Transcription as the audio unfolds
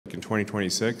In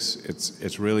 2026,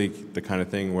 it's really the kind of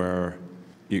thing where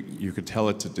you could tell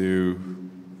it to do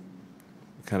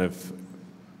kind of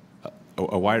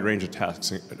a wide range of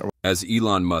tasks. As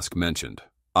Elon Musk mentioned,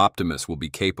 Optimus will be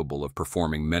capable of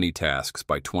performing many tasks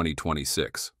by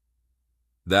 2026.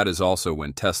 That is also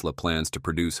when Tesla plans to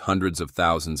produce hundreds of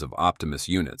thousands of Optimus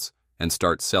units and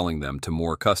start selling them to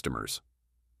more customers.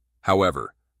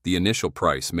 However, the initial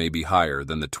price may be higher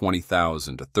than the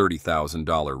 $20,000 to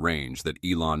 $30,000 range that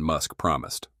Elon Musk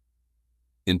promised.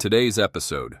 In today's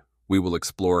episode, we will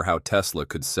explore how Tesla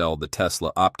could sell the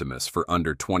Tesla Optimus for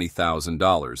under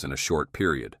 $20,000 in a short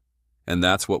period. And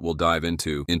that's what we'll dive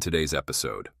into in today's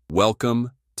episode. Welcome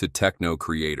to Techno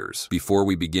Creators. Before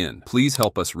we begin, please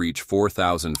help us reach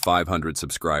 4,500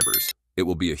 subscribers. It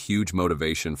will be a huge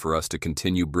motivation for us to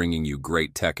continue bringing you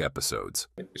great tech episodes.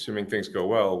 Assuming things go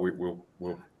well,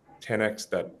 we'll 10x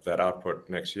that output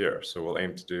next year. So we'll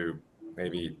aim to do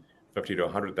maybe 50 to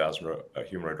 100,000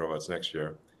 humanoid robots next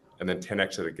year, and then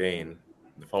 10x it again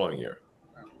the following year.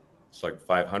 It's like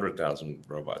 500,000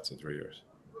 robots in 3 years.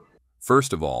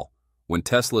 First of all, when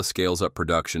Tesla scales up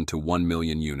production to 1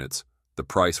 million units, the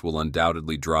price will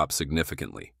undoubtedly drop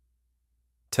significantly.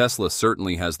 Tesla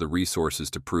certainly has the resources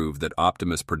to prove that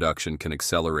Optimus production can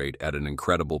accelerate at an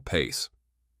incredible pace.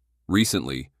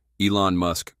 Recently, Elon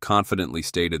Musk confidently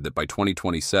stated that by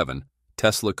 2027,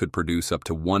 Tesla could produce up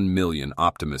to 1 million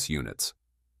Optimus units.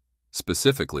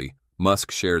 Specifically, Musk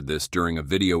shared this during a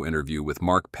video interview with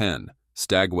Mark Penn,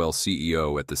 Stagwell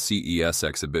CEO at the CES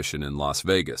exhibition in Las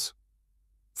Vegas.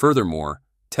 Furthermore,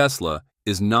 Tesla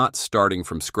is not starting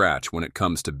from scratch when it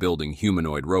comes to building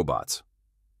humanoid robots.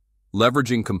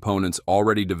 Leveraging components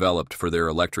already developed for their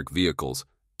electric vehicles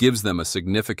gives them a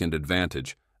significant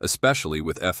advantage, especially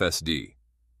with FSD.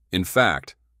 In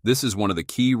fact, this is one of the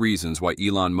key reasons why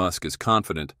Elon Musk is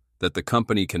confident that the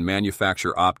company can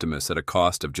manufacture Optimus at a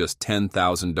cost of just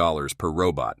 $10,000 per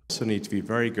robot. Also need to be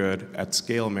very good at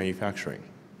scale manufacturing.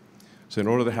 So in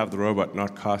order to have the robot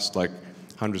not cost like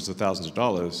hundreds of thousands of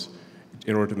dollars,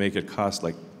 in order to make it cost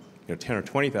like $10,000 or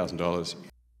 $20,000.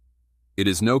 It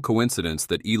is no coincidence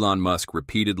that Elon Musk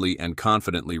repeatedly and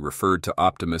confidently referred to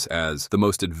Optimus as the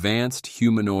most advanced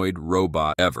humanoid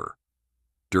robot ever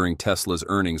during Tesla's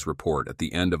earnings report at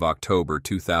the end of October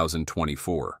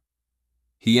 2024.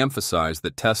 He emphasized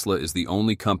that Tesla is the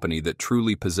only company that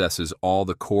truly possesses all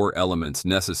the core elements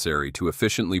necessary to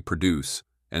efficiently produce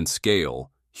and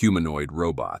scale humanoid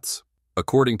robots.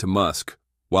 According to Musk,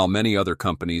 while many other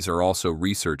companies are also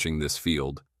researching this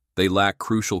field, they lack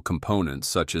crucial components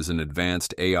such as an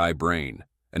advanced AI brain,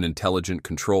 an intelligent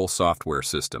control software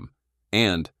system,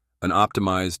 and an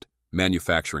optimized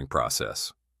manufacturing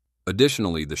process.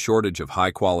 Additionally, the shortage of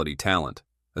high-quality talent,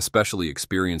 especially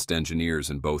experienced engineers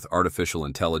in both artificial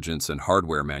intelligence and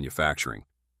hardware manufacturing,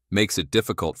 makes it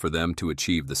difficult for them to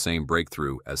achieve the same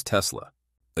breakthrough as Tesla.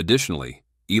 Additionally,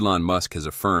 Elon Musk has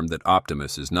affirmed that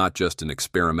Optimus is not just an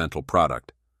experimental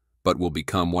product, but will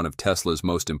become one of Tesla's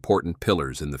most important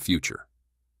pillars in the future.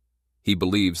 He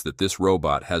believes that this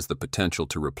robot has the potential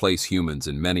to replace humans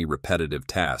in many repetitive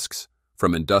tasks,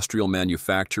 from industrial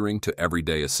manufacturing to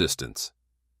everyday assistance.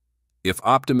 If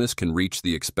Optimus can reach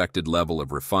the expected level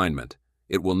of refinement,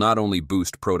 it will not only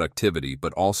boost productivity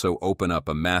but also open up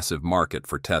a massive market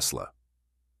for Tesla.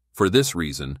 For this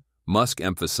reason, Musk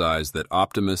emphasized that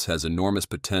Optimus has enormous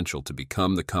potential to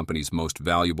become the company's most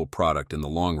valuable product in the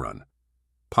long run,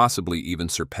 possibly even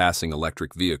surpassing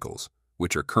electric vehicles,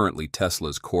 which are currently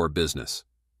Tesla's core business.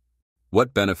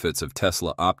 What benefits of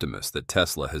Tesla Optimus that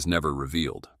Tesla has never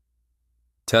revealed?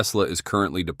 Tesla is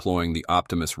currently deploying the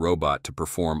Optimus robot to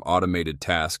perform automated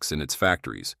tasks in its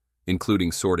factories,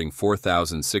 including sorting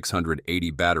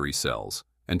 4,680 battery cells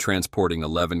and transporting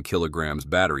 11 kilograms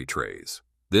battery trays.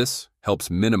 This helps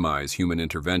minimize human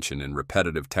intervention in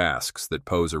repetitive tasks that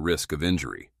pose a risk of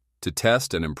injury. To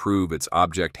test and improve its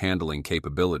object handling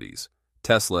capabilities,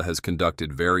 Tesla has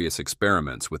conducted various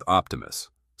experiments with Optimus,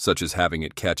 such as having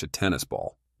it catch a tennis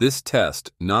ball. This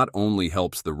test not only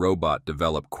helps the robot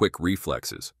develop quick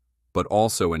reflexes, but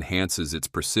also enhances its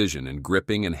precision in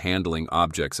gripping and handling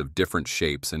objects of different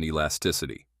shapes and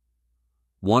elasticity.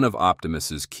 One of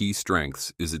Optimus's key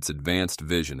strengths is its advanced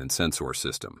vision and sensor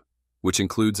system, which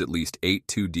includes at least 8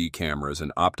 2D cameras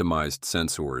and optimized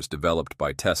sensors developed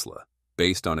by Tesla,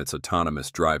 based on its autonomous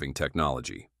driving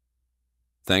technology.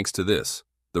 Thanks to this,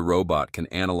 the robot can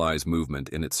analyze movement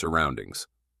in its surroundings,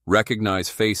 recognize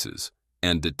faces,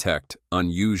 and detect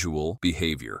unusual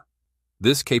behavior.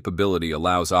 This capability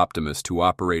allows Optimus to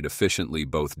operate efficiently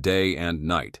both day and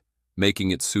night, making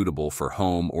it suitable for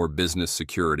home or business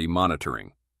security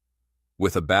monitoring.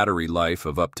 With a battery life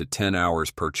of up to 10 hours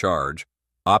per charge,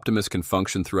 Optimus can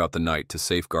function throughout the night to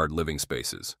safeguard living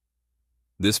spaces.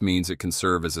 This means it can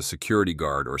serve as a security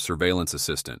guard or surveillance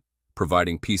assistant,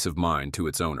 providing peace of mind to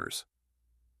its owners.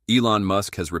 Elon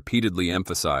Musk has repeatedly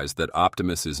emphasized that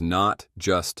Optimus is not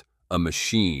just a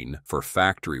machine for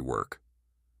factory work,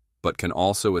 but can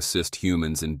also assist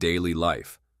humans in daily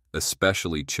life,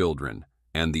 especially children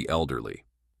and the elderly.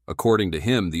 According to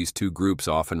him, these two groups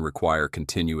often require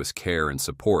continuous care and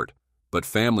support, but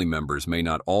family members may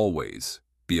not always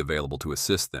be available to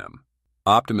assist them.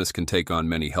 Optimus can take on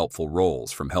many helpful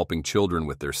roles, from helping children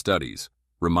with their studies,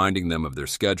 reminding them of their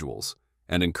schedules,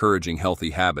 and encouraging healthy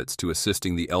habits, to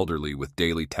assisting the elderly with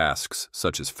daily tasks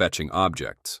such as fetching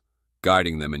objects,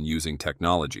 guiding them in using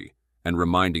technology, and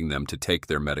reminding them to take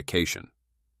their medication.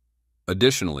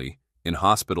 Additionally, in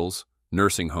hospitals,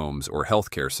 nursing homes, or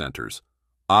healthcare centers,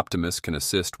 Optimus can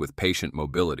assist with patient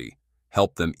mobility,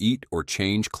 help them eat or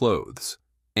change clothes,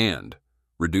 and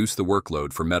reduce the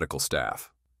workload for medical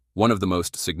staff. One of the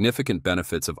most significant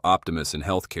benefits of Optimus in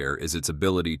healthcare is its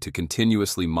ability to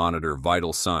continuously monitor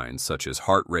vital signs such as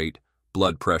heart rate,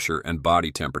 blood pressure, and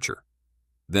body temperature.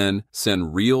 Then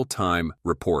send real-time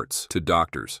reports to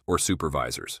doctors or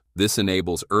supervisors. This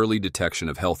enables early detection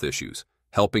of health issues,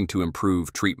 helping to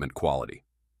improve treatment quality.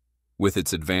 With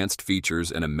its advanced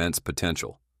features and immense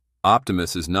potential,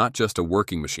 Optimus is not just a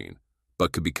working machine,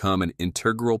 but could become an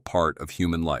integral part of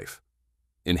human life,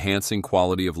 enhancing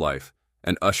quality of life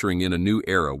and ushering in a new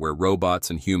era where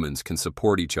robots and humans can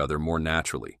support each other more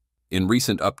naturally. In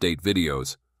recent update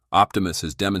videos, Optimus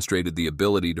has demonstrated the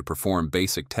ability to perform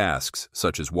basic tasks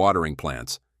such as watering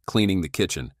plants, cleaning the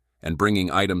kitchen, and bringing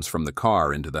items from the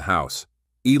car into the house.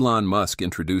 Elon Musk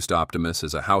introduced Optimus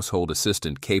as a household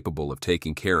assistant capable of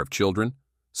taking care of children,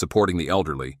 supporting the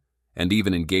elderly, and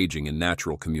even engaging in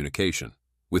natural communication.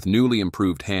 With newly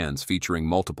improved hands featuring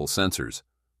multiple sensors,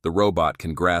 the robot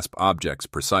can grasp objects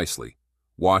precisely,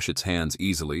 wash its hands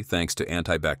easily thanks to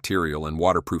antibacterial and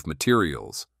waterproof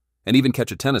materials, and even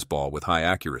catch a tennis ball with high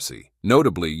accuracy.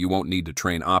 Notably, you won't need to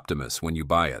train Optimus when you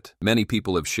buy it. Many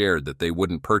people have shared that they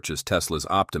wouldn't purchase Tesla's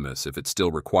Optimus if it still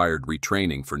required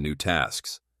retraining for new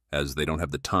tasks, as they don't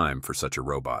have the time for such a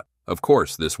robot. Of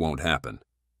course, this won't happen.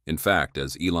 In fact,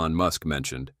 as Elon Musk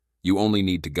mentioned, you only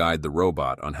need to guide the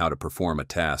robot on how to perform a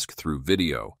task through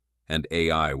video, and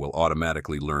AI will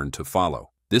automatically learn to follow.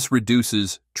 This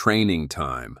reduces training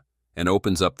time and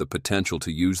opens up the potential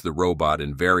to use the robot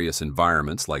in various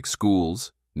environments like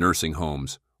schools, nursing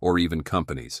homes, or even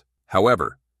companies.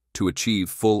 However, to achieve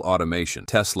full automation,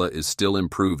 Tesla is still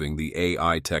improving the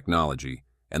AI technology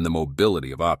and the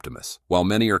mobility of Optimus. While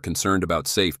many are concerned about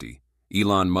safety,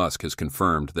 Elon Musk has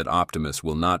confirmed that Optimus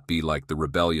will not be like the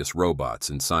rebellious robots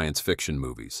in science fiction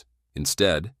movies.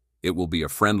 Instead, it will be a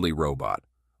friendly robot,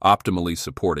 optimally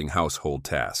supporting household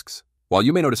tasks. While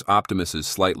you may notice Optimus's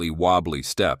slightly wobbly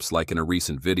steps, like in a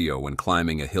recent video when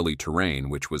climbing a hilly terrain,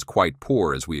 which was quite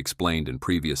poor as we explained in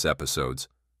previous episodes,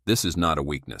 this is not a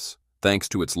weakness. Thanks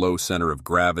to its low center of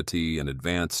gravity and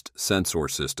advanced sensor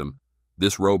system,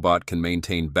 this robot can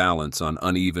maintain balance on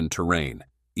uneven terrain,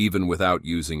 even without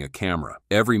using a camera.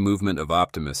 Every movement of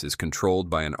Optimus is controlled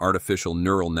by an artificial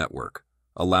neural network,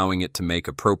 allowing it to make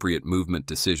appropriate movement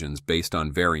decisions based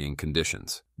on varying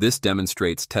conditions. This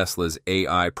demonstrates Tesla's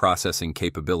AI processing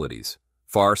capabilities,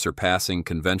 far surpassing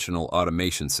conventional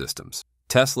automation systems.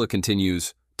 Tesla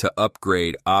continues to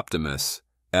upgrade Optimus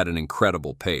at an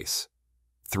incredible pace.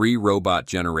 3 robot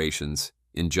generations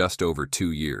in just over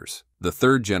 2 years. The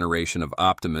 3rd generation of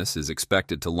Optimus is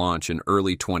expected to launch in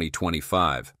early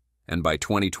 2025, and by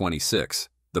 2026,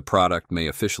 the product may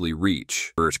officially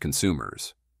reach first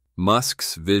consumers.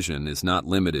 Musk's vision is not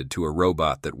limited to a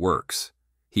robot that works.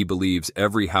 He believes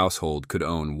every household could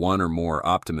own 1 or more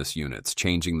Optimus units,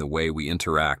 changing the way we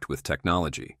interact with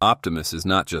technology. Optimus is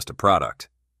not just a product.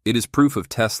 It is proof of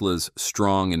Tesla's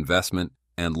strong investment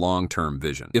and long-term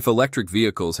vision. If electric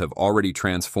vehicles have already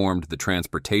transformed the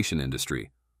transportation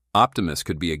industry, Optimus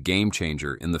could be a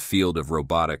game-changer in the field of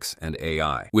robotics and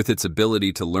AI. With its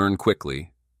ability to learn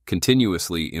quickly,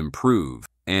 continuously improve,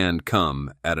 and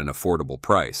come at an affordable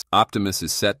price, Optimus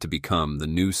is set to become the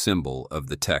new symbol of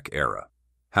the tech era.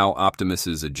 How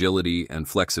Optimus's agility and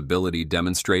flexibility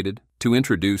demonstrated? To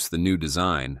introduce the new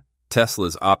design,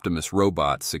 Tesla's Optimus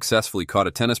robot successfully caught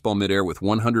a tennis ball midair with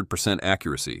 100%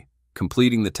 accuracy,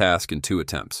 completing the task in 2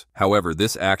 attempts. However,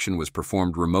 this action was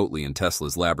performed remotely in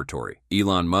Tesla's laboratory.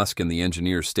 Elon Musk and the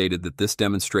engineers stated that this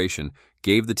demonstration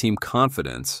gave the team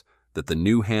confidence that the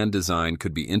new hand design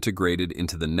could be integrated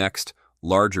into the next,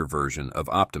 larger version of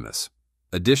Optimus.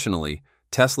 Additionally,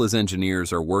 Tesla's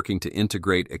engineers are working to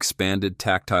integrate expanded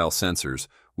tactile sensors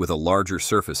with a larger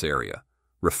surface area,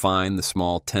 refine the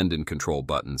small tendon control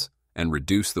buttons, and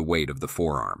reduce the weight of the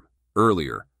forearm.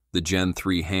 Earlier, the Gen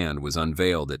 3 hand was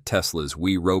unveiled at Tesla's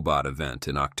We Robot event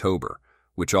in October,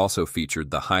 which also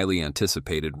featured the highly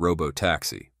anticipated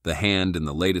robo-taxi. The hand in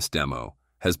the latest demo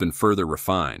has been further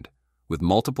refined, with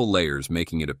multiple layers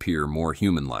making it appear more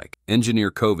human-like.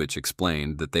 Engineer Kovic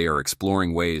explained that they are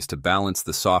exploring ways to balance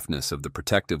the softness of the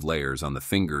protective layers on the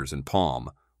fingers and palm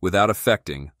without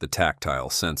affecting the tactile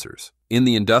sensors. In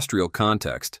the industrial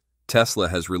context, Tesla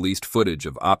has released footage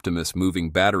of Optimus moving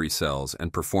battery cells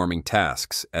and performing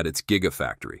tasks at its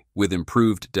Gigafactory. With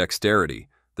improved dexterity,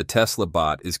 the Tesla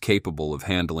bot is capable of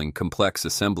handling complex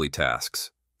assembly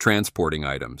tasks, transporting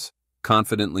items,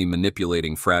 confidently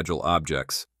manipulating fragile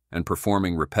objects, and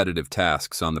performing repetitive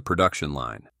tasks on the production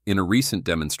line. In a recent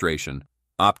demonstration,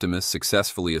 Optimus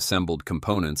successfully assembled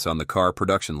components on the car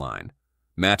production line,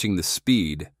 matching the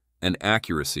speed and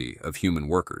accuracy of human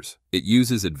workers. It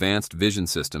uses advanced vision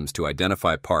systems to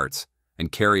identify parts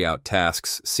and carry out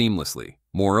tasks seamlessly.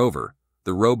 Moreover,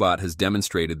 the robot has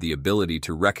demonstrated the ability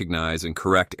to recognize and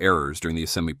correct errors during the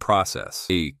assembly process,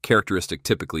 a characteristic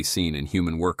typically seen in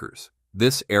human workers.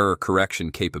 This error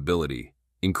correction capability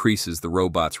increases the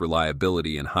robot's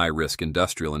reliability in high-risk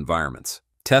industrial environments.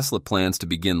 Tesla plans to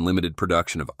begin limited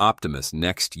production of Optimus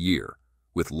next year,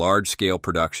 with large-scale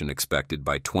production expected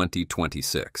by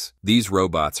 2026. These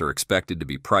robots are expected to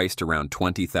be priced around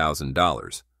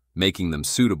 $20,000, making them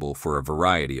suitable for a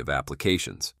variety of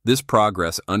applications. This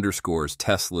progress underscores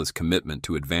Tesla's commitment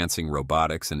to advancing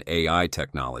robotics and AI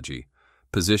technology,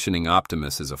 positioning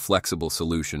Optimus as a flexible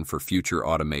solution for future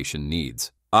automation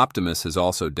needs. Optimus has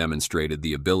also demonstrated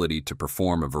the ability to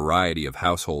perform a variety of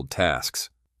household tasks.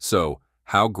 So,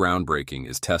 how groundbreaking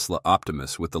is Tesla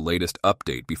Optimus with the latest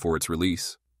update before its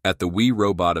release? At the We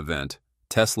Robot event,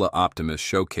 Tesla Optimus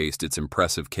showcased its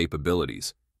impressive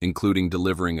capabilities, including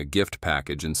delivering a gift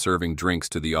package and serving drinks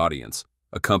to the audience,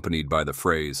 accompanied by the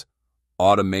phrase,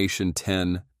 "Automation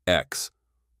 10X,"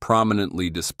 prominently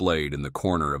displayed in the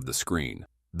corner of the screen.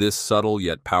 This subtle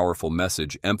yet powerful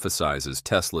message emphasizes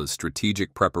Tesla's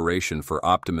strategic preparation for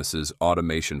Optimus's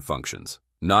automation functions,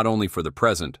 not only for the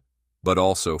present, but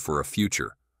also for a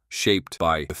future shaped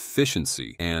by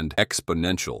efficiency and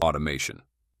exponential automation.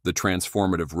 The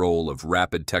transformative role of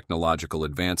rapid technological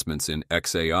advancements in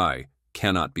XAI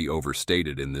cannot be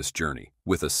overstated in this journey.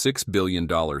 With a $6 billion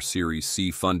Series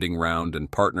C funding round and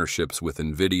partnerships with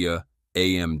NVIDIA,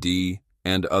 AMD,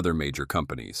 and other major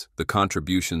companies, the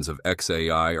contributions of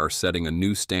XAI are setting a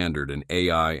new standard in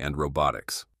AI and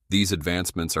robotics. These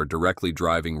advancements are directly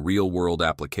driving real-world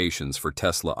applications for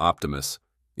Tesla Optimus,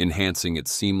 enhancing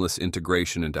its seamless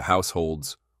integration into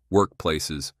households,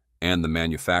 workplaces, and the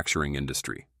manufacturing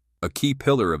industry. A key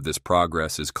pillar of this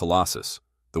progress is Colossus,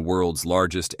 the world's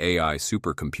largest AI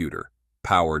supercomputer,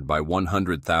 powered by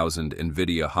 100,000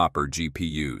 NVIDIA Hopper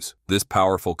GPUs. This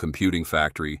powerful computing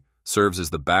factory serves as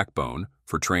the backbone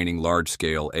for training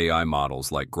large-scale AI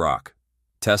models like Grok.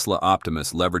 Tesla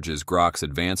Optimus leverages Grok's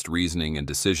advanced reasoning and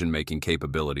decision-making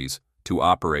capabilities to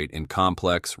operate in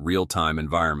complex, real-time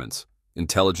environments,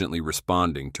 intelligently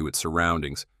responding to its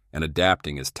surroundings and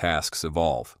adapting as tasks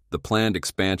evolve. The planned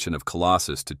expansion of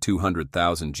Colossus to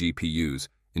 200,000 GPUs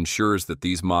ensures that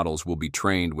these models will be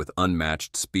trained with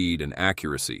unmatched speed and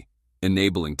accuracy,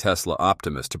 enabling Tesla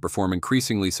Optimus to perform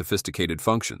increasingly sophisticated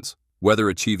functions. Whether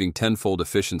achieving tenfold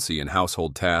efficiency in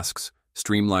household tasks,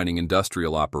 streamlining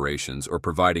industrial operations, or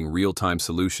providing real-time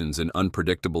solutions in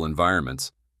unpredictable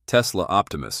environments, Tesla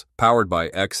Optimus, powered by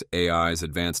XAI's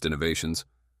advanced innovations,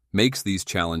 makes these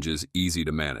challenges easy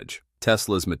to manage.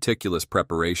 Tesla's meticulous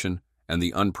preparation and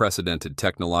the unprecedented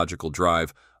technological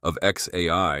drive of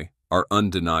XAI are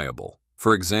undeniable.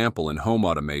 For example, in home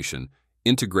automation,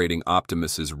 integrating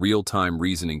Optimus's real-time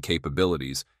reasoning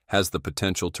capabilities has the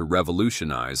potential to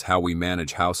revolutionize how we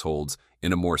manage households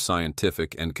in a more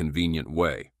scientific and convenient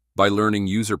way. By learning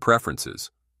user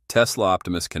preferences, Tesla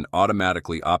Optimus can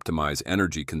automatically optimize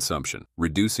energy consumption,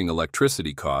 reducing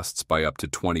electricity costs by up to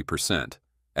 20%,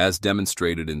 as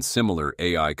demonstrated in similar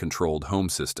AI-controlled home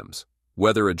systems.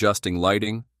 Whether adjusting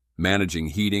lighting, managing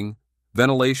heating,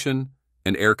 ventilation,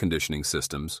 and air conditioning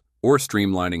systems, or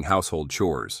streamlining household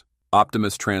chores,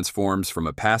 Optimus transforms from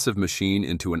a passive machine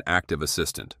into an active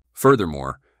assistant.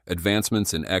 Furthermore,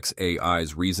 advancements in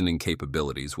XAI's reasoning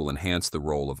capabilities will enhance the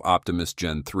role of Optimus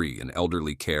Gen 3 in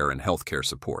elderly care and healthcare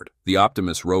support. The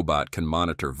Optimus robot can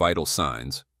monitor vital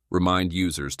signs, remind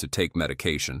users to take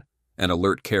medication, and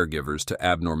alert caregivers to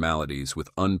abnormalities with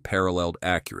unparalleled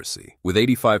accuracy. With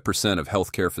 85% of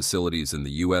healthcare facilities in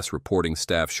the U.S. reporting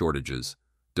staff shortages,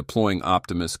 deploying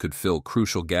Optimus could fill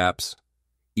crucial gaps,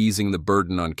 easing the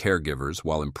burden on caregivers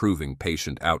while improving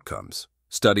patient outcomes.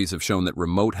 Studies have shown that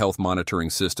remote health monitoring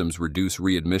systems reduce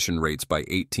readmission rates by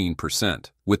 18%.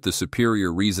 With the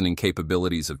superior reasoning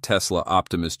capabilities of Tesla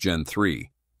Optimus Gen 3,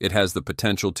 it has the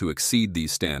potential to exceed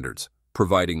these standards,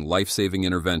 providing life-saving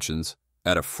interventions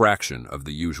at a fraction of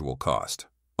the usual cost.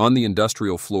 On the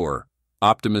industrial floor,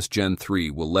 Optimus Gen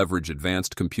 3 will leverage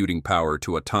advanced computing power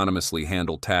to autonomously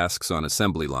handle tasks on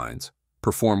assembly lines,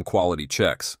 perform quality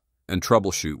checks, and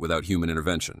troubleshoot without human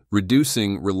intervention.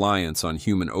 Reducing reliance on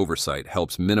human oversight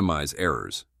helps minimize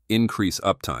errors, increase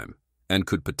uptime, and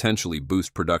could potentially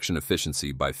boost production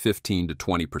efficiency by 15 to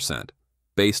 20%,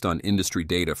 based on industry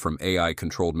data from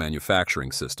AI-controlled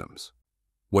manufacturing systems.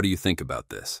 What do you think about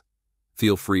this?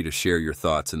 Feel free to share your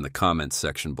thoughts in the comments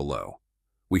section below.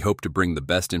 We hope to bring the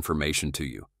best information to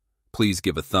you. Please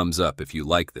give a thumbs up if you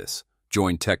like this.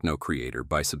 Join Techno Creator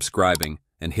by subscribing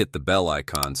and hit the bell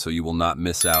icon so you will not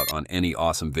miss out on any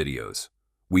awesome videos.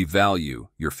 We value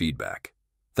your feedback.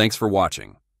 Thanks for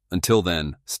watching. Until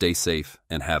then, stay safe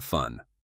and have fun.